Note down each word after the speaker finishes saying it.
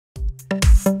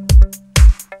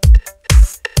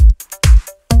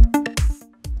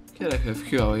Here I have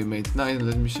HUAWEI Mate 9.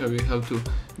 Let me show you how to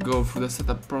go through the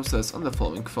setup process on the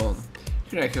following phone.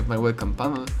 Here I have my welcome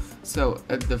panel, so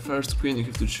at the first screen you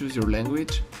have to choose your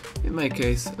language. In my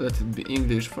case, let it be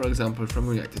English, for example from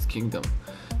United Kingdom.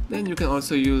 Then you can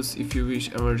also use, if you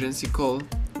wish, emergency call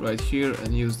right here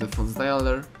and use the phone's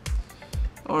dialer.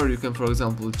 Or you can, for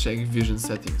example, check vision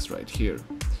settings right here.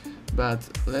 But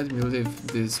let me leave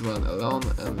this one alone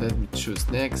and let me choose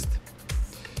next.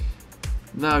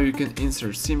 Now you can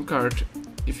insert SIM card.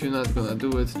 If you're not gonna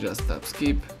do it, just tap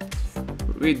skip.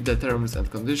 Read the terms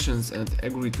and conditions and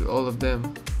agree to all of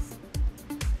them.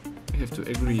 You have to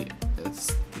agree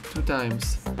 2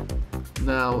 times.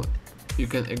 Now you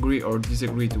can agree or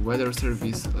disagree to weather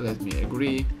service. Let me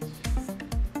agree.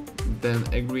 Then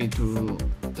agree to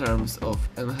terms of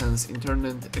enhanced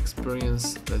internet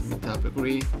experience. Let me tap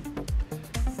agree.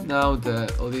 Now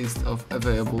the list of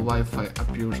available Wi-Fi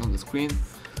appears on the screen.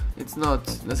 It's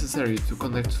not necessary to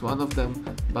connect to one of them,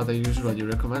 but I usually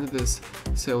recommend this.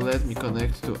 So let me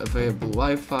connect to available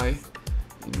Wi-Fi.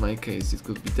 In my case it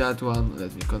could be that one.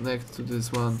 Let me connect to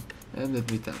this one and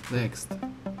let me tap next.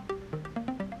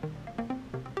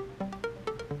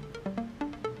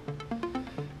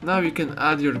 Now you can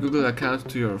add your Google account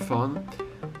to your phone.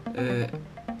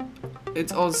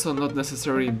 It's also not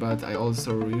necessary, but I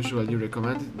also usually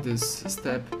recommend this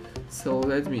step. So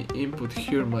let me input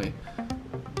here my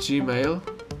Gmail.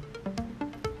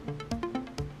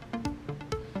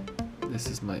 This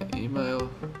is my email.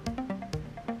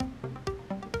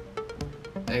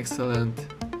 Excellent.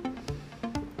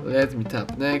 Let me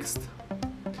tap next.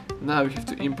 Now you have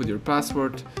to input your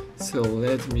password. So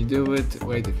let me do it.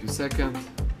 Wait a few seconds.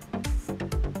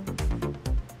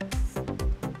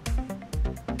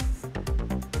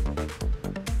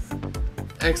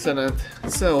 Excellent.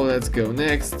 So let's go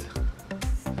next.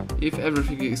 If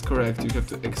everything is correct, you have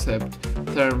to accept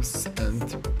terms and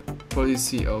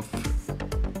policy of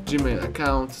Gmail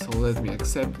account. So let me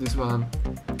accept this one.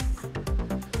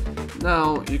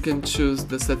 Now you can choose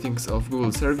the settings of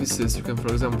Google services. You can, for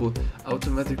example,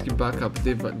 automatically backup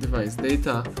device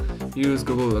data, use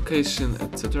Google location,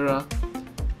 etc.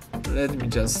 Let me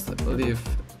just leave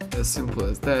as simple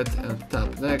as that and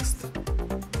tap next.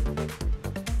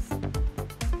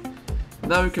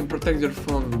 Now you can protect your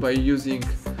phone by using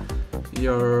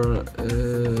your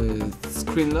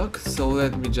screen lock. So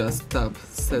let me just tap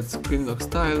set screen lock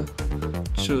style,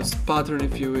 choose pattern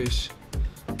if you wish,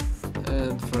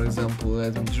 and for example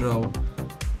let me draw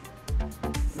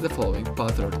the following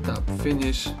pattern. Tap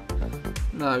finish.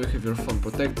 Now you have your phone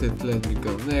protected. Let me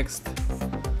go next.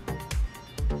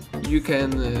 You can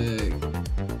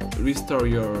restore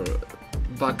your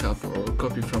backup or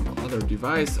copy from other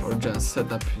device, or just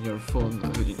set up your phone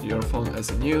as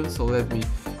a new. So let me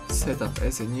set up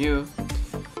as a new.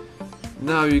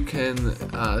 Now you can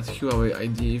add HUAWEI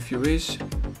ID if you wish,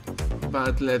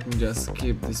 but let me just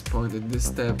skip this point at this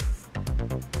step.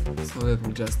 So let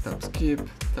me just tap skip,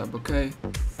 tap OK.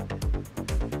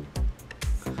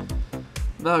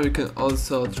 Now you can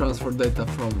also transfer data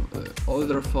from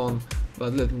older phone,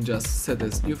 but let me just set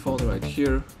as new phone right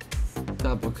here.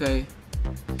 Tap OK.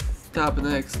 Tap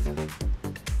next.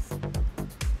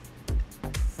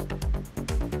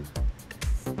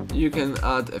 You can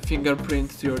add a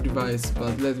fingerprint to your device,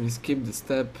 but let me skip the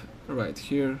step right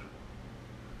here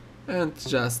and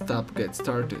just tap get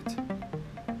started.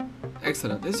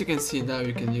 Excellent. As you can see, now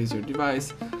you can use your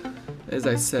device. As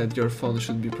I said, your phone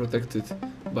should be protected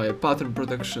by a pattern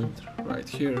protection right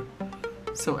here.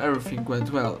 So everything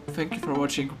went well. Thank you for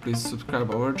watching. Please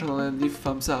subscribe our channel and leave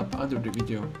thumbs up under the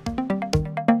video.